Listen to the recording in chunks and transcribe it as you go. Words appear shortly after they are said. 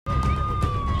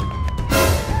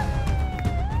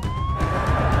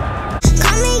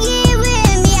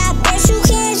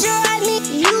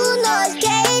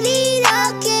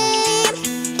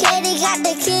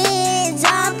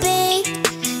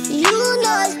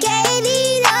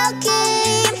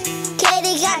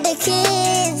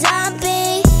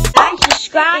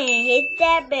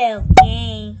that bell,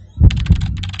 gang.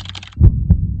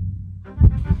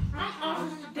 I'm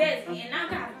Officer Desi, and I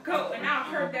gotta go, and I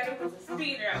heard that it was a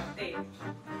speeder out there.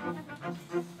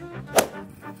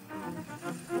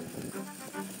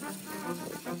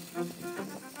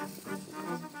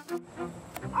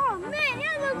 Oh man,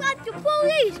 that looks like the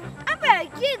police. I better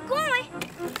get going.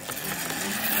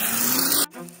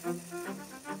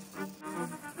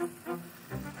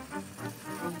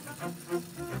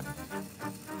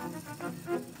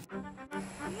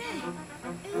 Man,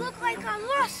 it looked like I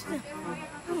lost them.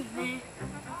 Oh man,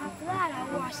 I'm glad I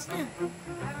lost them.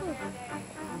 Oh.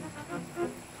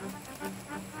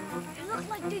 It looks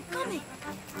like they're coming.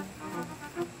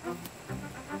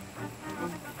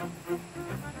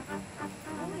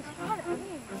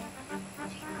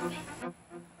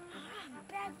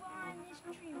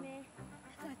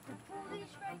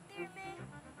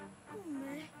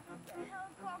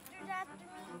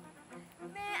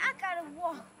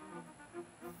 Walk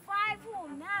 5 whole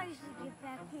miles to get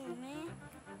back home, man.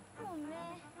 Oh,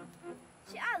 man.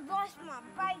 See, I lost my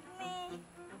bike, man.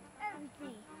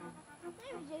 Everything. Let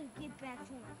me just get back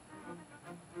home.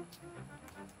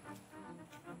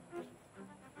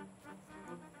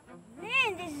 Man,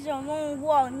 this is a long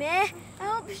walk, man. I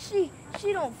hope she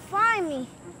don't find me.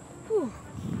 Whew.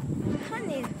 I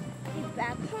need to get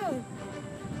back home.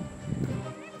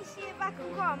 Let me see if I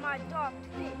can call my dog to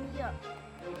pick me up.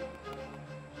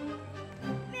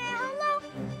 Man, hello?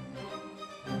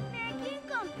 Man, can you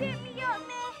come pick me up,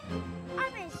 man?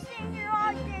 I've been sitting here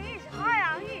all day. It's hot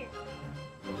out here.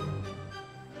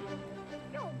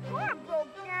 Your car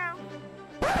broke down.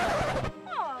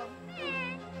 Oh,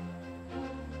 man.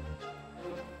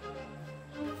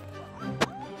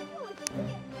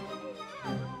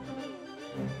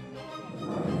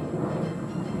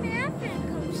 Man, I'm finna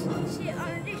come sit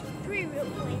under this tree real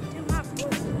quick until my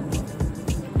brother.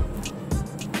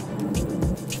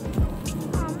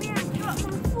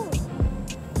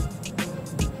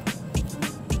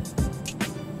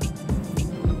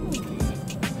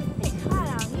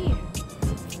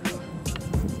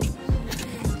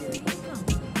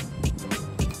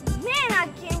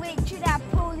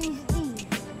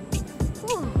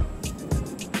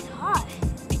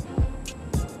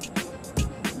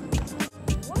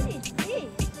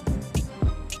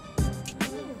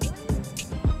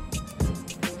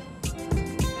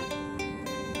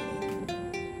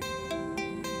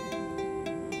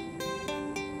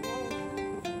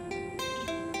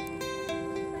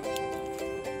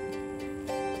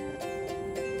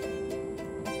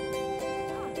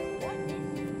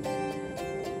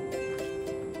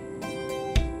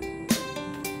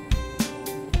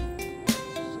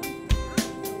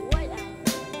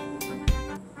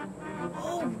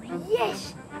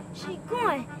 Yes, she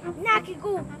going. Now I can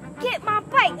go get my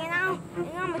bike, and I'm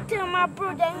gonna tell my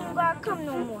bro that he ain't gotta come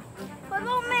no more.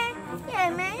 Hello, man? Yeah,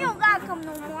 man, you don't gotta come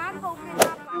no more. I go get my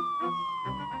bike.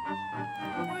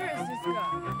 Where is this guy?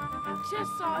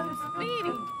 Just saw him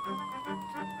speeding.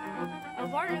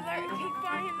 Alert, alert, can't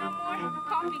find him no more.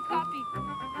 Copy, copy.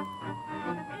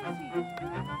 Where is he?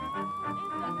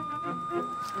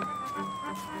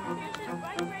 Here's his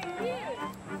bike right here.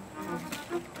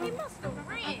 He must have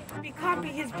ran. Copy,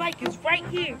 his bike is right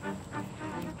here.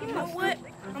 You know what?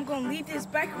 I'm gonna leave this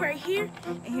bike right here,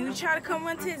 and he will try to come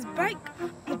onto his bike.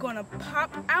 I'm gonna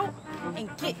pop out and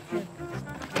get him.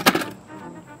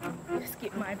 Let's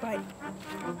get my bike.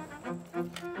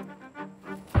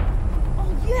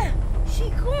 Oh yeah, she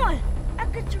gone. I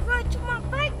get to run to my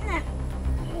bike now.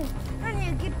 Oh, I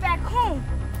need to get back home.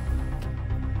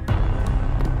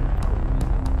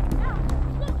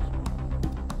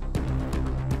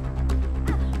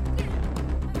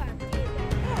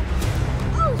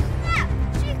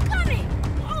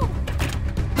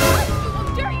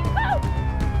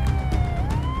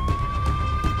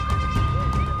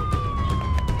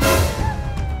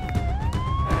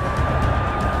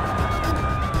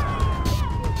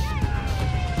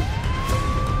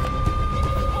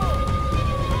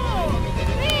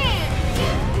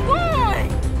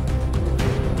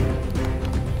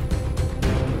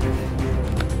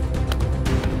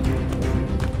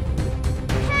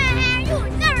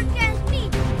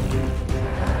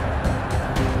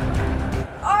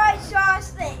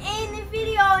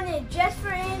 Just for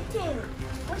entertainment.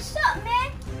 What's up,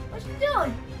 man? What you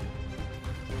doing?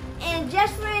 And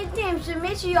just for entertainment, so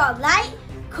make sure y'all like,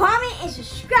 comment, and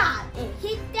subscribe, and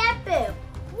hit that bell.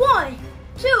 1,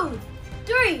 2,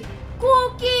 3. Cool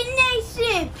Kid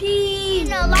Nation. Peace. You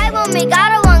know, life won't make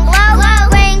out of one glow.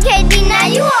 When KD, now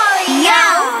you already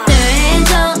know. Throw your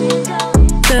hands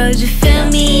up. Girls, you feel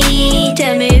me?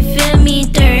 Tell me you feel me.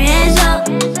 Throw your hands up.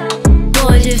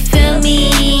 Boys, you feel me?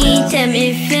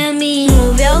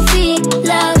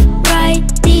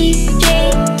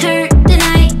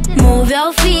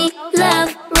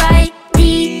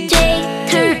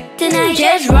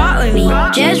 Just rock with me,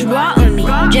 just rock with me,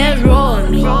 just roll with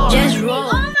me, just roll.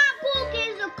 All my cool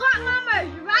kids will cop my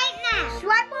merch right now.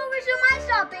 Swipe over to my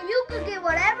shop and you can get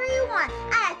whatever you want.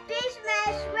 I have face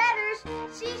masks, sweaters,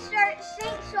 t-shirts,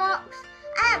 sink socks.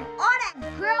 I have all that.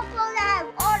 Girl clothes, I have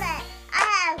all that. I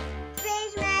have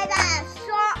face masks, I have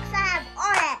socks, I have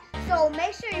all that. So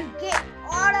make sure you get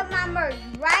all of my merch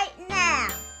right now.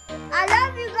 I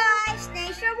love you guys.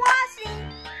 Thanks for watching.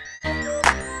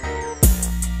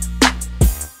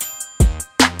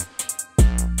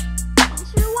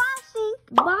 Thanks for watching.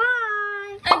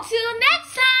 Bye. Until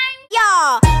next time.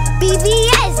 Y'all,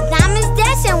 BBS, diamonds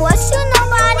dancing. What's you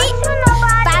nobody?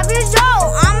 5 years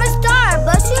old, I'm a star,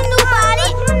 but you nobody.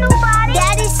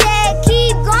 Daddy said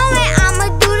keep going, I'ma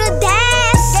do the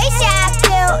dance. They say I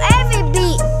kill every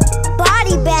beat,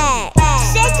 body bag.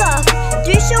 Shake off,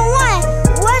 3, 2, 1.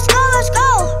 Let's go, let's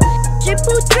go.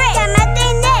 Triple threat, I'm at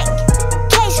their neck.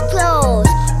 Case closed.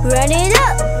 Run it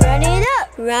up, run it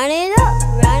up, run it up,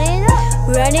 run it up,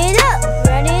 run it up,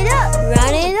 run it up,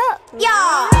 run it up.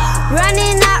 Y'all,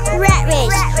 running up rat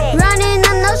race, running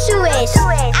up no shoe race.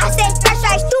 I say